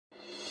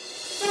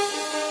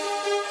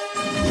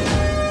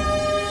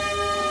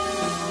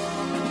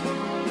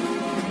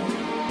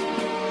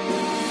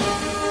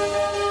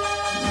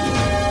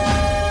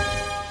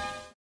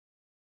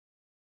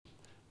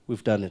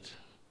we've done it.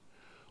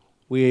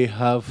 We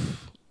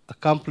have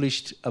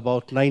accomplished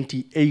about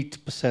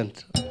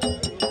 98%.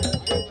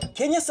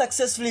 Kenya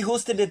successfully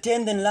hosted the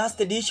 10th and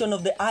last edition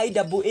of the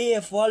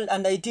IAAF World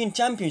Under-18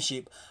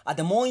 Championship at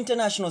the Moi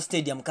International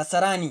Stadium,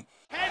 Kasarani.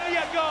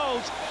 Kenya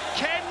gold,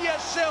 Kenya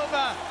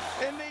silver.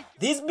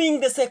 This being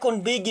the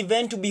second big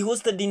event to be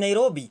hosted in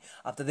Nairobi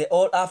after the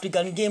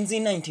All-African Games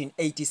in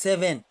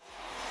 1987.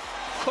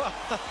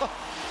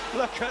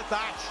 Look at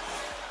that.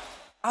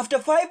 After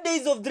 5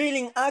 days of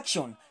thrilling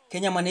action,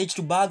 Kenya managed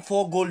to bag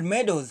 4 gold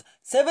medals,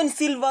 7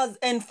 silvers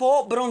and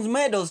 4 bronze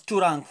medals to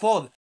rank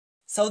 4th.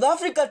 South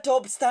Africa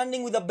topped,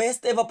 standing with the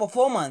best ever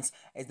performance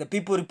as the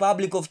People's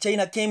Republic of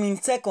China came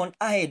in second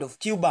ahead of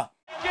Cuba.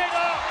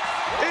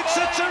 It's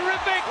a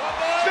terrific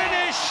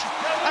finish,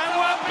 and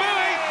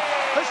Wambui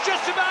has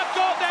just about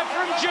got there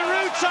from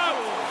Geruto.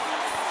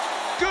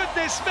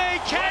 Goodness me,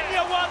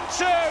 Kenya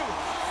 1-2.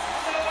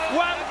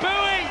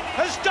 Wambui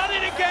has done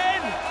it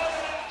again.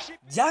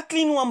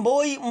 Jacqueline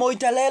Wambui,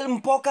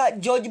 Moitalel Mpoka,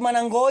 George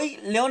Manangoi,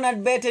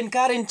 Leonard Bett and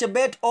Karen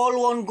Chebet all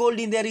won gold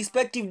in their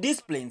respective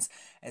disciplines,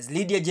 as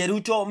Lydia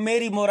Geruto,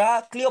 Mary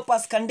Mora,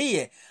 Cleopas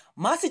Kandie,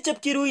 Mercy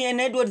Chepkirui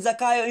and Edward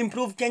Zakayo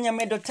improved Kenya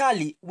medal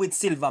tally with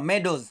silver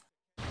medals.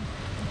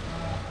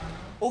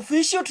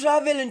 Official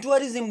travel and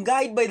tourism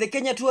guide by the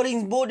Kenya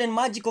Tourism Board and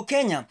Magical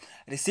Kenya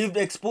received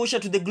exposure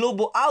to the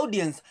global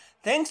audience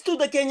thanks to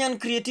the Kenyan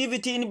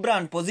creativity in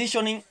brand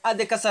positioning at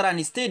the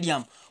Kasarani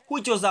Stadium,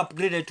 which was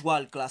upgraded to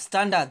world-class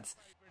standards.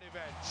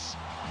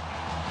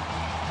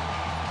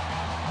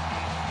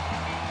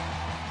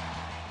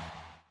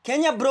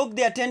 Kenya broke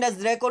the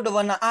attendance record of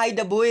an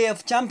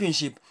IAAF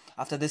championship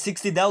after the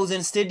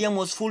 60,000 stadium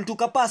was full to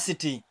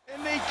capacity.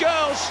 In the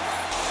girls.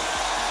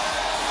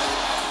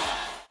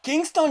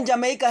 Kingston,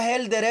 Jamaica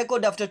held the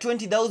record after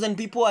 20,000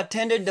 people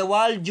attended the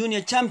World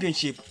Junior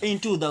Championship in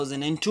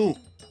 2002.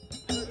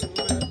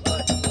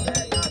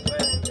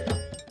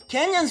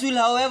 Kenyans will,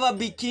 however,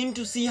 be keen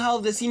to see how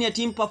the senior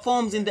team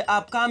performs in the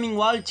upcoming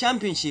World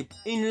Championship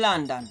in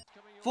London.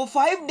 For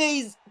 5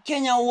 days,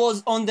 Kenya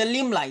was on the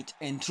limelight,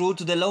 and true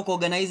to the local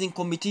organizing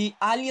committee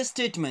earlier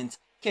statements,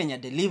 Kenya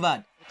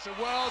delivered. It's a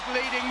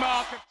world-leading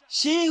marker.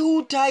 She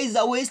who ties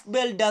a waist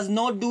belt does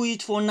not do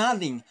it for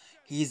nothing.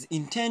 He is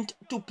intent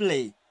to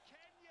play.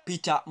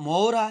 Peter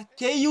Mora,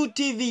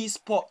 KUTV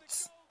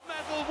Sports.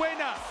 Medal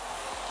winner.